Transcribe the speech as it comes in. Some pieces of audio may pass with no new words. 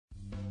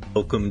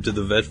Welcome to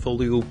the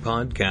Vetfolio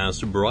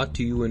podcast, brought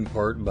to you in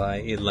part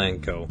by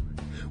Elanco.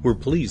 We're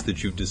pleased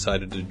that you've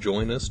decided to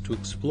join us to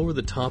explore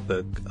the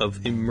topic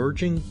of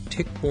emerging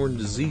tick-borne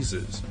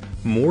diseases.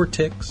 More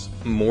ticks,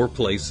 more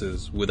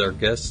places, with our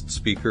guest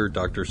speaker,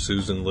 Dr.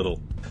 Susan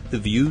Little. The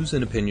views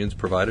and opinions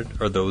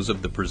provided are those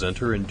of the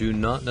presenter and do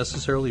not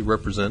necessarily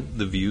represent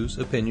the views,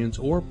 opinions,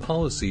 or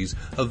policies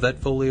of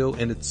Vetfolio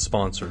and its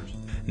sponsors.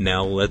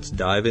 Now let's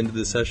dive into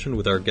the session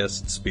with our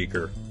guest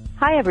speaker.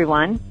 Hi,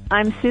 everyone.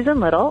 I'm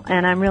Susan Little,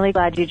 and I'm really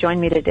glad you joined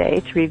me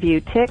today to review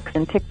ticks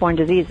and tick-borne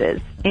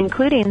diseases,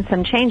 including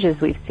some changes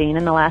we've seen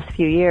in the last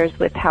few years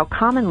with how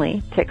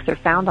commonly ticks are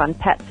found on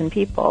pets and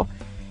people,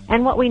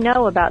 and what we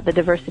know about the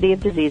diversity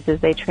of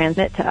diseases they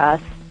transmit to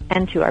us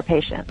and to our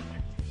patients.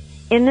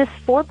 In this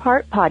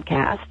 4-part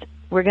podcast,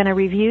 we're going to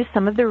review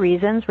some of the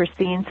reasons we're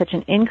seeing such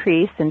an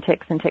increase in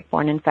ticks and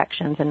tick-borne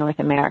infections in North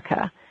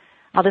America.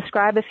 I'll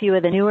describe a few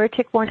of the newer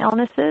tick-borne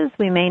illnesses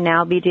we may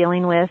now be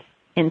dealing with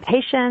in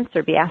patients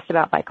or be asked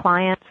about by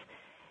clients,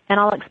 and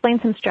I'll explain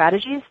some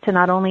strategies to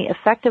not only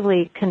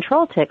effectively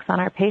control ticks on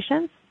our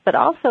patients, but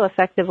also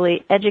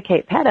effectively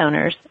educate pet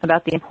owners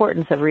about the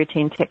importance of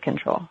routine tick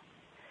control.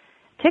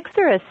 Ticks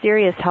are a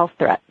serious health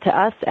threat to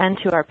us and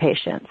to our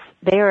patients.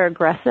 They are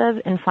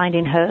aggressive in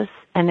finding hosts,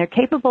 and they're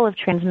capable of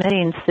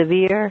transmitting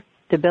severe,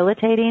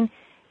 debilitating,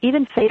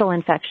 even fatal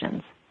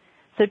infections.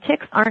 So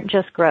ticks aren't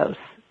just gross.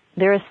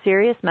 They're a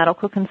serious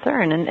medical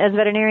concern, and as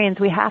veterinarians,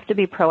 we have to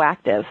be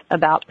proactive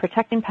about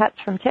protecting pets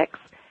from ticks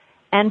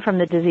and from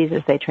the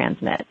diseases they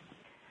transmit.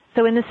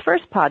 So in this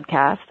first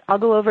podcast, I'll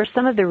go over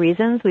some of the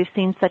reasons we've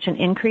seen such an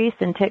increase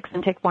in ticks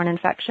and tick-borne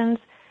infections,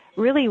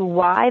 really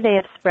why they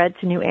have spread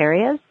to new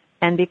areas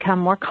and become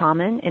more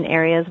common in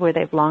areas where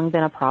they've long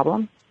been a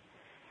problem.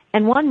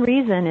 And one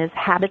reason is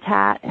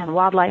habitat and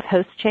wildlife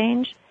host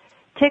change.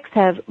 Ticks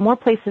have more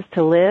places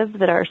to live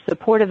that are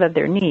supportive of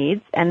their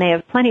needs, and they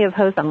have plenty of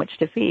hosts on which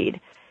to feed.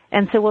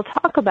 And so we'll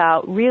talk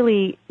about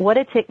really what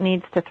a tick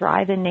needs to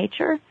thrive in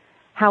nature,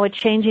 how a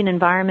changing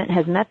environment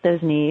has met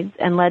those needs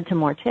and led to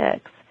more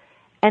ticks,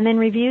 and then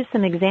review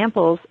some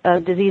examples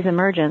of disease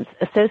emergence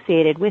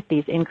associated with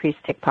these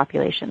increased tick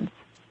populations.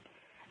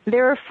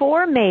 There are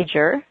 4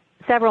 major,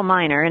 several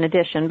minor in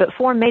addition, but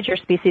 4 major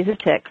species of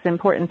ticks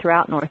important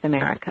throughout North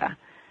America.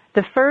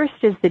 The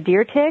first is the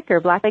deer tick, or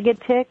black-legged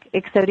tick,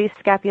 Ixodes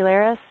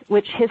scapularis,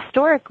 which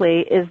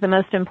historically is the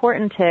most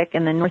important tick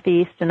in the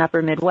Northeast and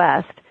upper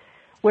Midwest,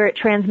 where it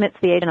transmits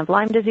the agent of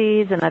Lyme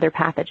disease and other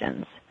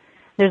pathogens.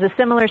 There's a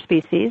similar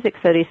species,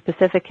 Ixodes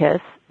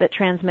pacificus, that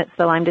transmits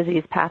the Lyme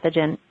disease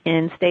pathogen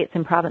in states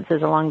and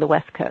provinces along the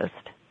West Coast.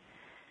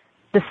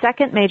 The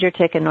second major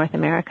tick in North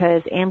America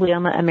is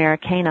Amblyomma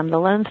americanum, the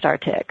Lone Star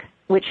tick,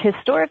 which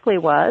historically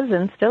was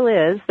and still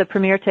is the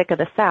premier tick of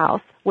the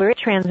South, where it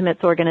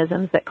transmits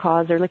organisms that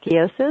cause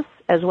ehrlichiosis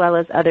as well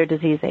as other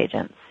disease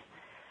agents.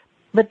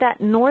 But that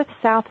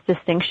north-south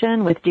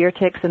distinction with deer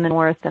ticks in the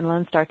north and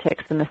Lone Star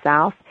ticks in the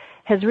south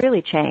has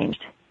really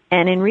changed.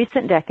 And in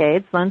recent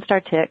decades, Lone Star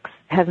ticks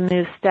have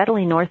moved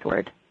steadily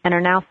northward and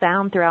are now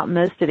found throughout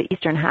most of the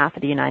eastern half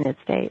of the United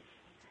States.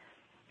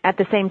 At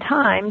the same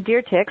time,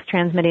 deer ticks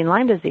transmitting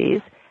Lyme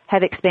disease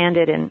have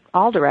expanded in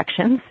all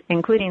directions,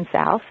 including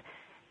south,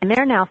 and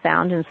they're now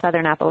found in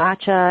southern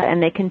Appalachia,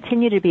 and they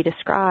continue to be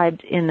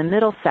described in the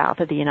middle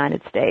south of the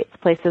United States,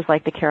 places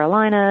like the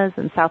Carolinas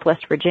and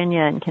southwest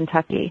Virginia and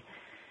Kentucky.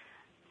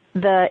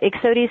 The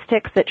Ixodes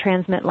ticks that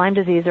transmit Lyme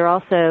disease are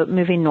also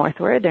moving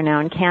northward. They're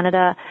now in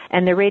Canada,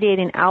 and they're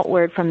radiating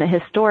outward from the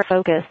historic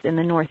focus in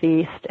the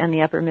Northeast and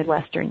the upper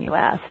Midwestern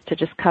U.S. to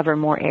just cover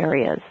more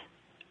areas.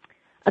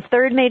 A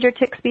third major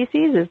tick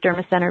species is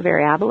Dermacentor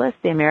variabilis,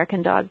 the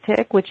American dog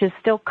tick, which is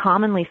still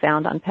commonly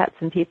found on pets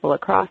and people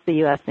across the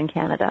U.S. and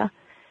Canada.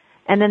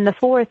 And then the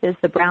fourth is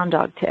the brown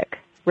dog tick,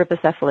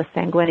 Rhipicephalus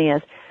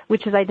sanguineus,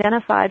 which is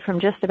identified from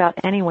just about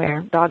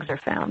anywhere dogs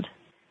are found.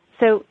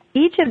 So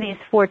each of these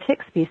 4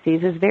 tick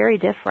species is very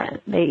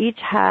different. They each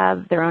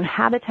have their own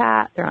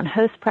habitat, their own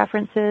host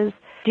preferences.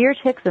 Deer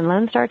ticks and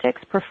Lone Star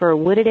ticks prefer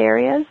wooded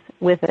areas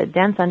with a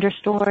dense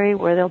understory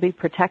where they'll be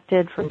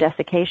protected from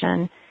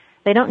desiccation.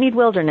 They don't need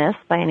wilderness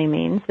by any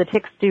means. The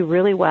ticks do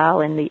really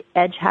well in the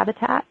edge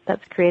habitat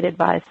that's created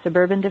by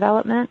suburban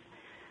development.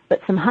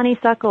 But some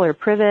honeysuckle or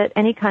privet,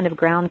 any kind of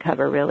ground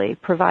cover really,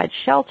 provides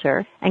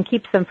shelter and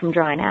keeps them from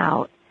drying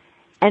out.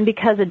 And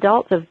because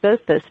adults of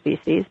both those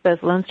species,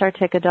 both Lone Star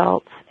tick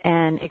adults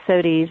and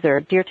Ixodes or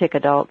deer tick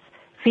adults,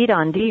 feed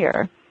on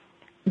deer,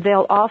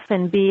 they'll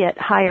often be at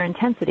higher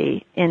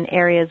intensity in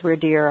areas where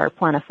deer are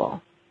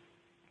plentiful.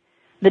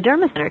 The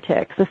Dermacentor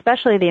ticks,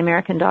 especially the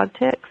American dog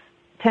ticks,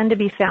 tend to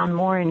be found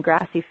more in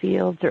grassy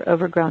fields or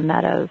overgrown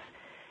meadows.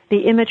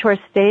 The immature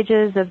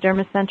stages of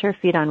Dermacentor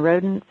feed on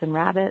rodents and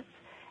rabbits,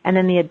 and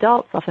then the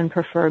adults often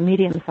prefer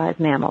medium-sized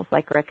mammals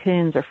like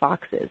raccoons or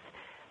foxes.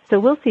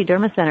 So we'll see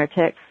Dermacentor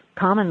ticks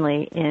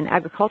commonly in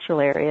agricultural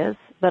areas,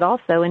 but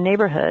also in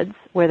neighborhoods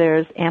where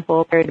there's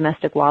ample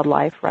domestic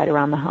wildlife right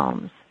around the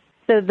homes.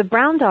 So the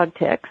brown dog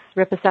ticks,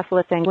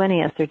 Rhipicephalus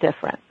sanguineus, are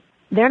different.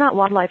 they're not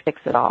wildlife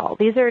ticks at all.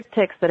 These are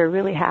ticks that are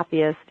really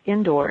happiest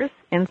indoors,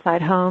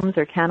 inside homes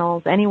or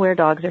kennels, anywhere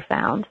dogs are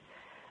found.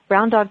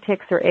 Brown dog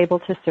ticks are able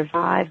to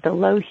survive the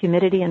low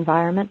humidity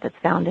environment that's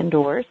found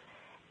indoors,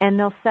 and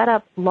they'll set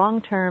up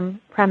long-term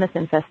premise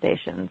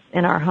infestations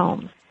in our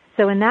homes.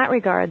 So in that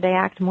regard, they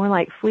act more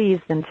like fleas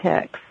than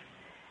ticks.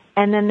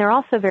 And then they're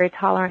also very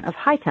tolerant of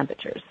high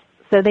temperatures.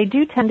 So they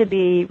do tend to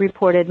be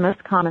reported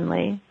most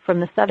commonly from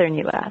the southern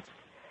U.S.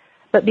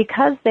 But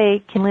because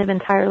they can live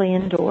entirely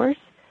indoors,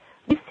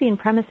 we've seen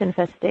premise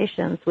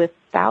infestations with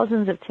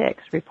thousands of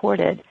ticks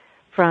reported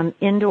from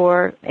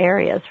indoor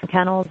areas, from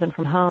kennels and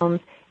from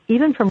homes,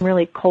 even from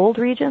really cold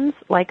regions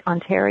like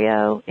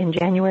Ontario in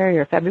January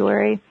or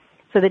February.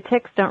 So the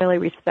ticks don't really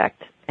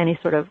respect any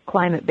sort of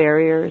climate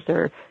barriers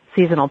or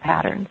seasonal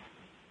patterns.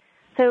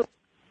 So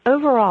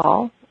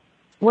overall,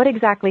 what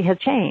exactly has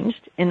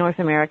changed in North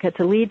America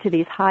to lead to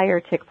these higher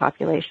tick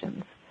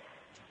populations?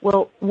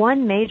 Well,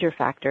 one major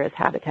factor is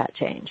habitat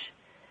change.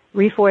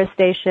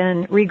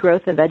 Reforestation,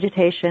 regrowth of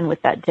vegetation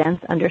with that dense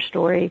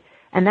understory,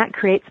 and that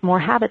creates more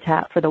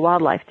habitat for the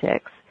wildlife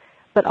ticks,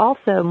 but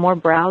also more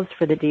browse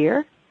for the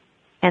deer,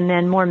 and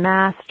then more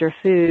mast or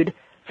food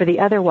for the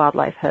other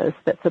wildlife hosts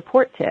that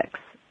support ticks,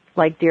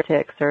 like deer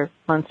ticks or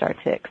Lone Star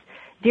ticks.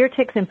 Deer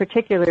ticks in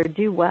particular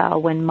do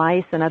well when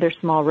mice and other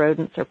small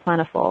rodents are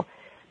plentiful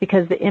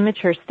because the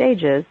immature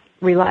stages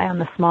rely on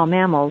the small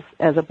mammals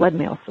as a blood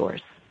meal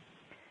source.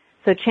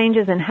 So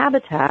changes in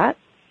habitat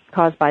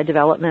caused by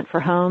development for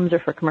homes or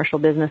for commercial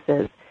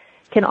businesses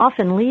can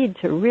often lead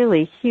to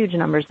really huge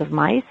numbers of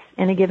mice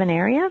in a given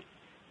area,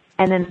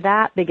 and then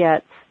that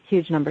begets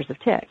huge numbers of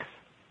ticks.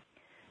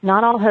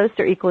 Not all hosts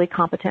are equally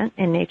competent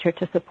in nature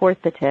to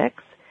support the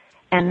ticks,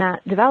 and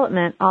that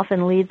development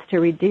often leads to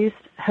reduced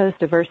host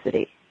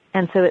diversity.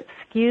 And so it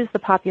skews the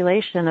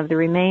population of the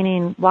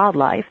remaining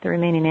wildlife, the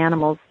remaining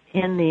animals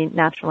in the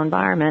natural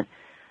environment,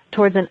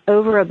 towards an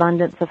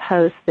overabundance of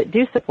hosts that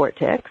do support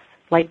ticks,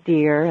 like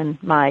deer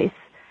and mice,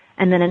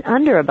 and then an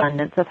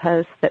underabundance of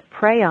hosts that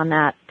prey on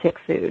that tick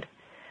food.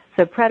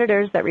 So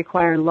predators that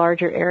require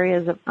larger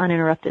areas of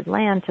uninterrupted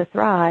land to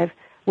thrive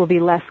will be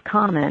less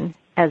common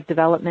as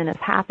development is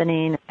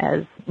happening,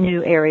 as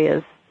new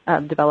areas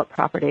of developed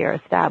property are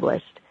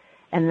established.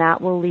 And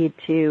that will lead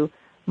to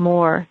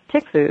more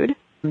tick food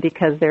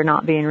because they're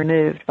not being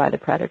removed by the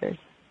predators.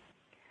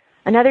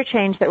 Another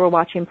change that we're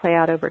watching play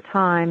out over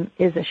time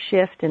is a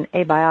shift in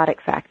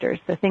abiotic factors,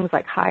 so things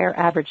like higher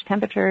average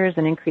temperatures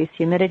and increased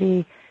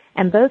humidity,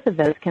 and both of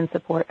those can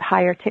support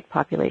higher tick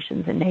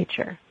populations in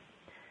nature.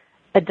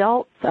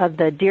 Adults of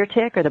the deer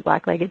tick or the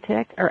black-legged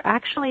tick are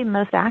actually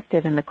most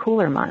active in the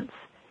cooler months,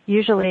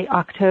 usually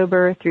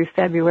October through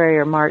February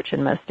or March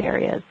in most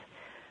areas.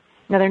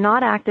 Now, they're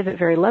not active at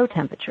very low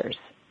temperatures,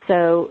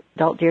 so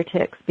adult deer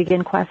ticks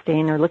begin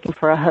questing or looking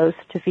for a host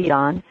to feed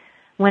on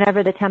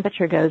whenever the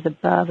temperature goes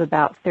above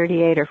about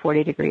 38 or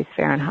 40 degrees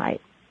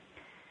Fahrenheit.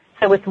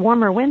 So with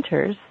warmer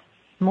winters,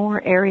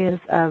 more areas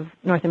of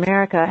North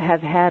America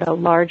have had a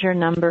larger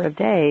number of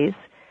days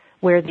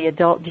where the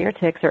adult deer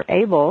ticks are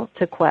able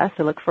to quest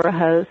or look for a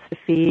host to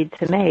feed,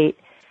 to mate,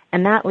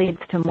 and that leads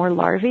to more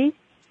larvae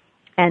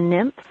and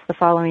nymphs the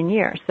following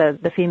year. So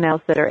the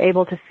females that are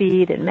able to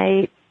feed and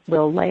mate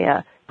will lay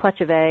a clutch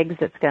of eggs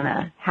that's going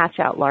to hatch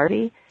out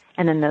larvae,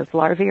 and then those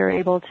larvae are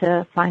able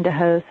to find a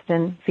host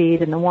and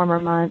feed in the warmer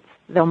months.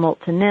 They'll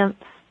molt to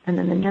nymphs, and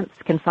then the nymphs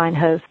can find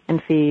hosts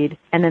and feed,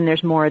 and then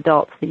there's more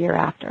adults the year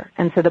after.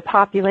 And so the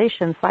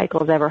population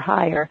cycles ever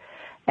higher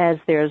as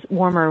there's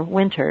warmer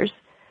winters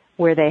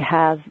where they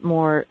have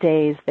more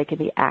days they can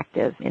be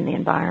active in the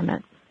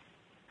environment.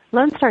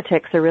 Lone Star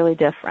ticks are really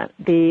different.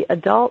 The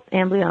adult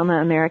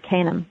Amblyomma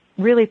americanum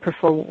really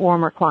prefer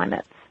warmer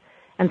climates.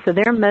 And so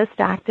they're most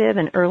active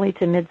in early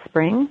to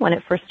mid-spring when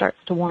it first starts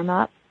to warm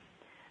up.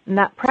 And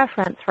that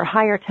preference for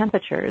higher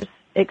temperatures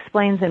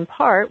explains in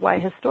part why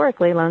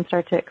historically Lone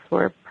Star ticks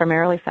were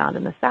primarily found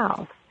in the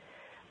South.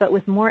 But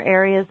with more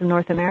areas of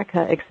North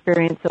America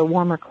experience a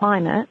warmer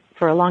climate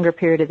for a longer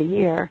period of the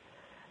year,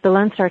 the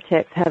Lone Star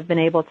ticks have been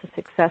able to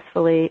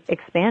successfully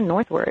expand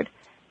northward,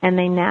 and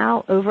they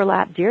now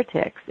overlap deer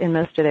ticks in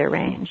most of their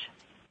range.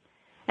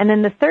 And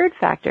then the third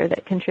factor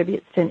that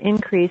contributes to an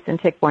increase in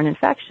tick-borne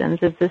infections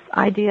is this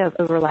idea of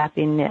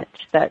overlapping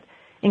niche, that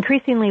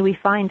increasingly we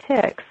find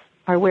ticks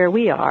are where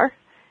we are,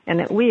 and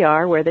that we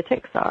are where the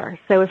ticks are.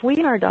 So if we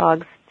and our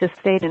dogs just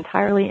stayed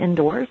entirely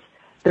indoors,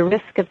 the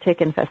risk of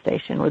tick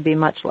infestation would be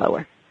much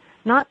lower.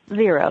 Not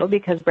zero,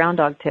 because brown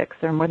dog ticks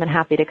are more than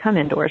happy to come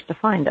indoors to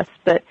find us,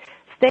 but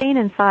staying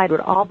inside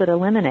would all but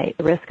eliminate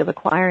the risk of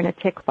acquiring a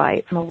tick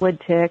bite from a wood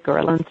tick or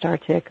a Lone Star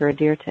tick or a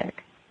deer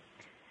tick.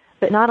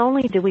 But not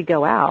only do we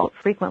go out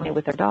frequently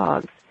with our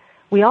dogs,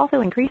 we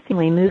also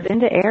increasingly move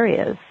into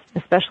areas,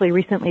 especially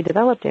recently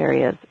developed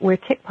areas, where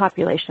tick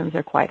populations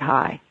are quite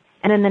high.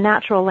 And in the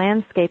natural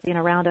landscaping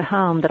around a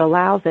home that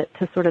allows it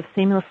to sort of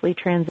seamlessly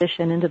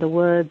transition into the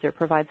woods or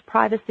provides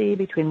privacy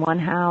between one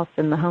house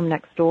and the home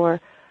next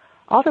door,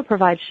 also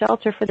provides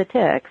shelter for the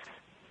ticks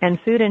and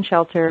food and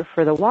shelter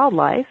for the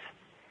wildlife,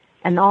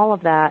 and all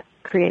of that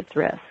creates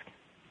risk.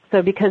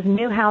 So because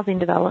new housing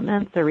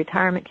developments or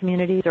retirement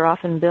communities are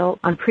often built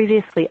on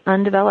previously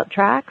undeveloped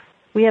tracts,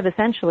 we have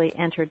essentially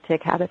entered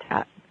tick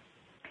habitat.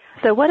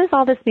 So what does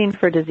all this mean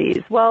for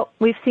disease? Well,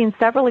 we've seen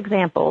several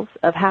examples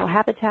of how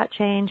habitat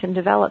change and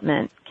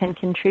development can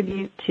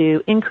contribute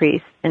to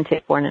increase in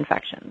tick-borne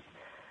infections.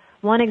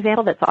 One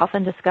example that's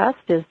often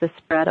discussed is the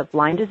spread of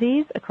Lyme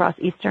disease across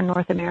eastern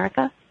North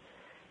America.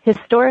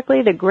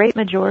 Historically, the great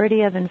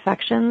majority of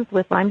infections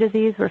with Lyme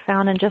disease were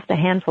found in just a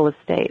handful of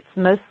states,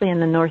 mostly in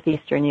the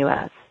northeastern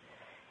U.S.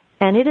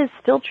 And it is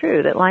still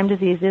true that Lyme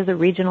disease is a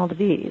regional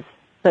disease,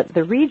 but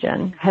the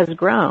region has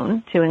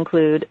grown to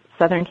include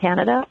southern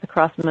Canada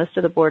across most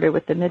of the border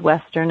with the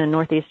midwestern and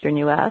northeastern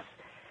U.S.,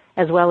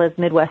 as well as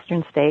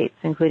midwestern states,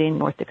 including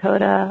North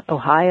Dakota,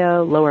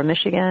 Ohio, lower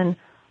Michigan,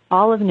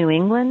 all of New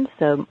England,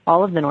 so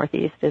all of the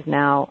Northeast is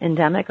now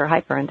endemic or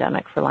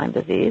hyperendemic for Lyme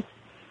disease,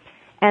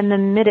 and the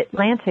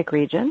Mid-Atlantic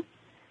region,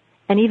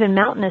 and even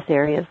mountainous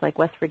areas like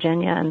West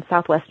Virginia and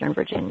southwestern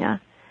Virginia.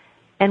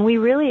 And we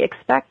really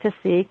expect to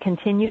see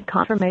continued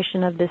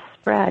confirmation of this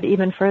spread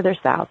even further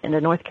south into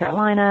North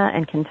Carolina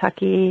and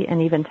Kentucky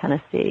and even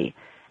Tennessee.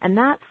 And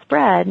that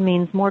spread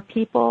means more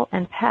people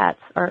and pets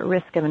are at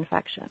risk of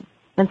infection.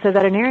 And so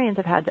veterinarians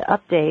have had to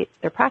update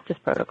their practice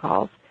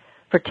protocols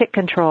for tick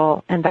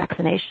control and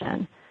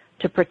vaccination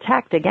to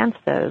protect against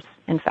those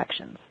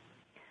infections.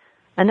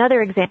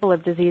 Another example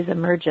of disease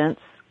emergence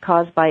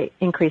caused by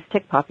increased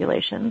tick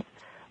populations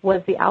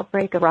was the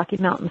outbreak of Rocky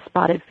Mountain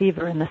spotted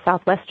fever in the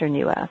southwestern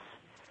U.S.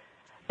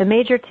 The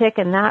major tick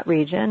in that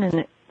region, and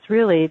it's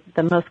really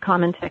the most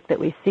common tick that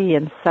we see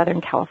in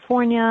Southern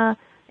California,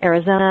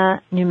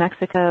 Arizona, New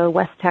Mexico,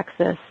 West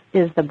Texas,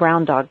 is the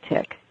brown dog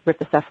tick,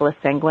 Rhipicephalus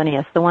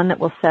sanguineus, the one that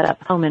will set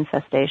up home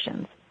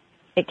infestations.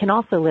 It can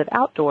also live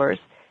outdoors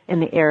in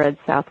the arid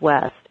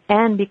southwest.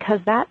 And because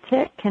that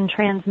tick can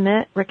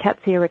transmit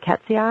Rickettsia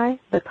rickettsii,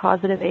 the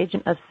causative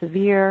agent of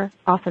severe,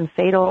 often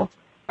fatal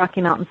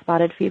Rocky Mountain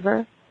spotted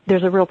fever,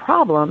 there's a real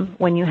problem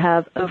when you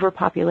have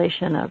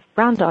overpopulation of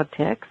brown dog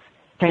ticks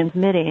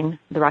transmitting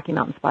the Rocky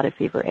Mountain spotted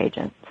fever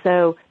agent.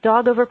 So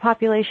dog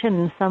overpopulation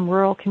in some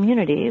rural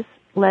communities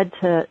led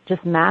to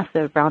just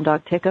massive brown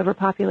dog tick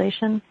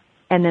overpopulation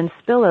and then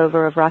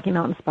spillover of Rocky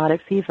Mountain spotted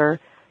fever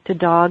to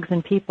dogs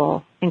and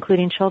people,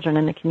 including children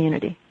in the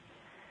community.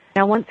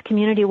 Now, once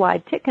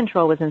community-wide tick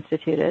control was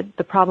instituted,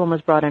 the problem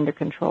was brought under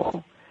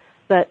control.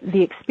 But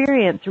the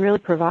experience really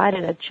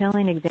provided a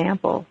chilling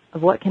example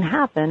of what can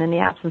happen in the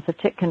absence of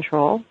tick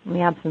control, in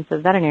the absence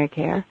of veterinary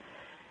care,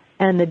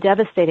 and the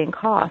devastating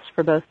costs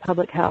for both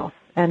public health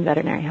and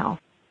veterinary health.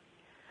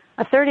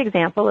 A third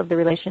example of the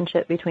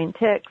relationship between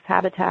ticks,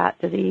 habitat,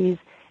 disease,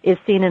 is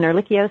seen in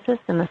ehrlichiosis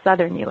in the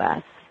southern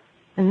U.S.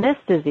 And this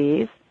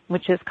disease,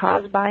 which is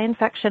caused by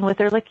infection with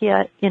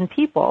Ehrlichia in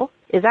people,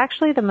 is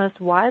actually the most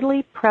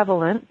widely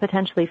prevalent,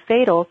 potentially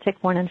fatal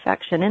tick-borne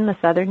infection in the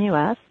southern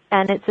U.S.,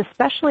 and it's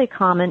especially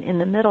common in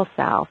the Middle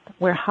South,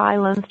 where high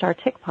Lone Star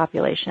tick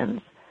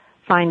populations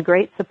find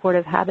great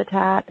supportive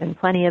habitat and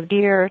plenty of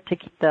deer to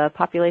keep the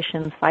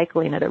population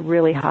cycling at a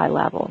really high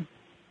level.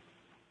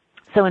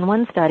 So in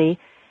one study,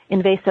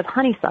 invasive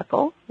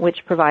honeysuckle,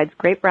 which provides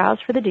great browse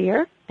for the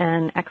deer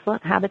and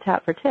excellent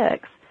habitat for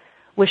ticks,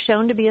 was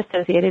shown to be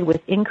associated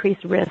with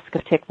increased risk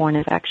of tick-borne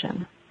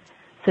infection.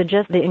 So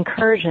just the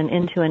incursion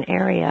into an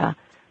area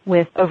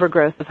with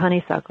overgrowth of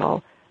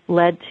honeysuckle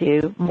led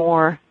to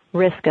more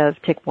risk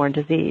of tick-borne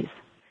disease.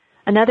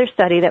 Another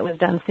study that was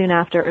done soon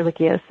after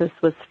ehrlichiosis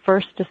was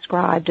first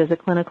described as a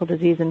clinical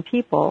disease in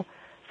people,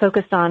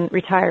 focused on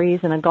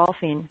retirees in a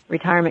golfing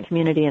retirement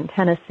community in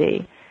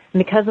Tennessee.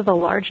 And because of the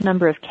large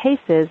number of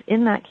cases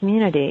in that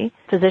community,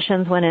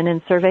 physicians went in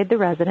and surveyed the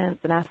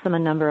residents and asked them a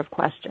number of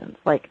questions,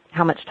 like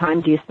how much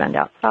time do you spend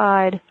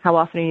outside? How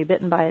often are you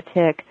bitten by a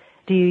tick?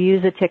 Do you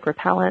use a tick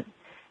repellent?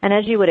 And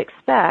as you would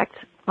expect,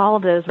 all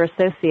of those were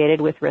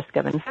associated with risk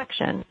of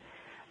infection.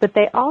 But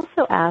they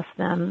also asked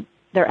them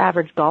their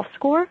average golf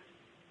score,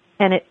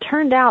 and it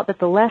turned out that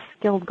the less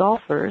skilled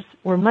golfers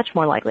were much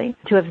more likely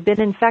to have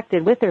been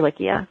infected with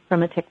Ehrlichia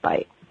from a tick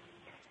bite.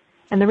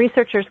 And the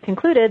researchers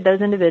concluded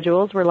those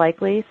individuals were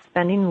likely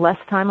spending less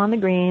time on the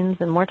greens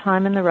and more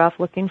time in the rough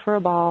looking for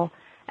a ball,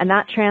 and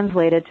that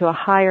translated to a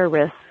higher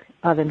risk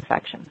of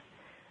infection.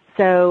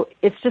 So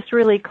it's just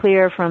really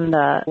clear from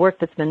the work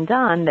that's been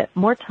done that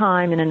more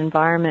time in an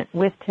environment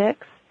with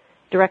ticks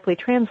directly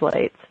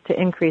translates to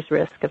increased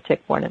risk of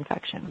tick-borne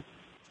infection.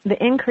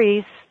 The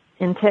increase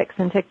in ticks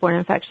and tick-borne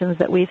infections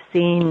that we've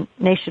seen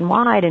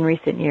nationwide in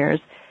recent years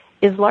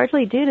is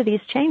largely due to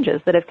these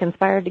changes that have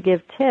conspired to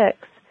give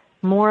ticks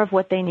more of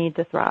what they need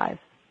to thrive.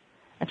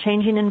 A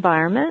changing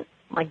environment,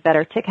 like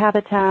better tick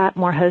habitat,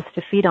 more hosts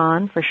to feed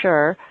on for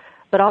sure,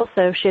 but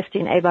also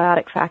shifting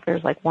abiotic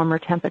factors like warmer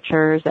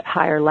temperatures at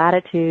higher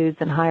latitudes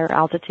and higher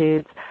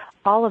altitudes.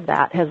 All of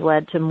that has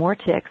led to more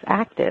ticks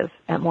active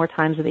at more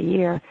times of the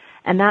year,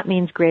 and that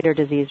means greater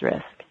disease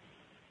risk.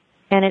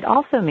 And it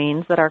also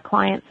means that our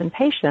clients and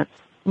patients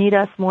need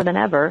us more than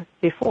ever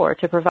before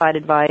to provide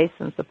advice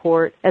and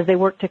support as they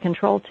work to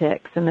control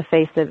ticks in the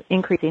face of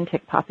increasing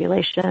tick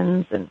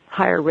populations and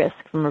higher risk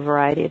from a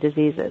variety of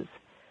diseases.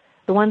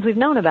 the ones we've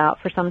known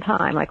about for some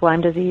time, like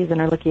Lyme disease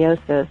and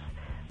ehrlichiosis,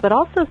 but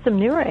also some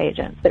newer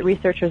agents that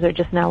researchers are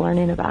just now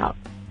learning about.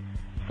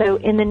 So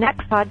in the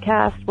next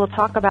podcast, we'll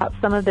talk about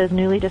some of those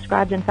newly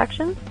described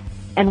infections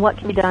and what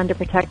can be done to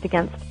protect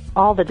against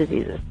all the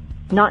diseases,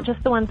 not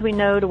just the ones we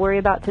know to worry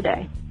about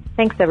today.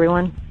 Thanks,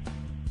 everyone.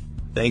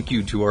 Thank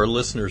you to our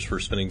listeners for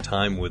spending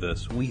time with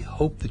us. We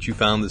hope that you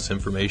found this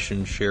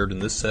information shared in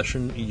this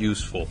session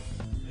useful.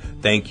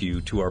 Thank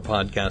you to our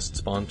podcast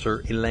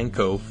sponsor,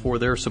 Elanco, for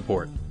their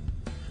support.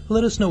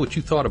 Let us know what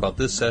you thought about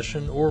this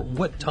session or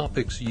what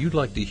topics you'd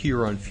like to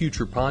hear on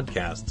future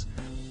podcasts.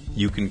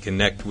 You can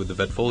connect with the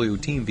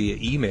Vetfolio team via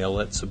email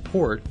at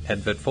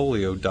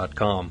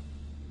support@vetfolio.com.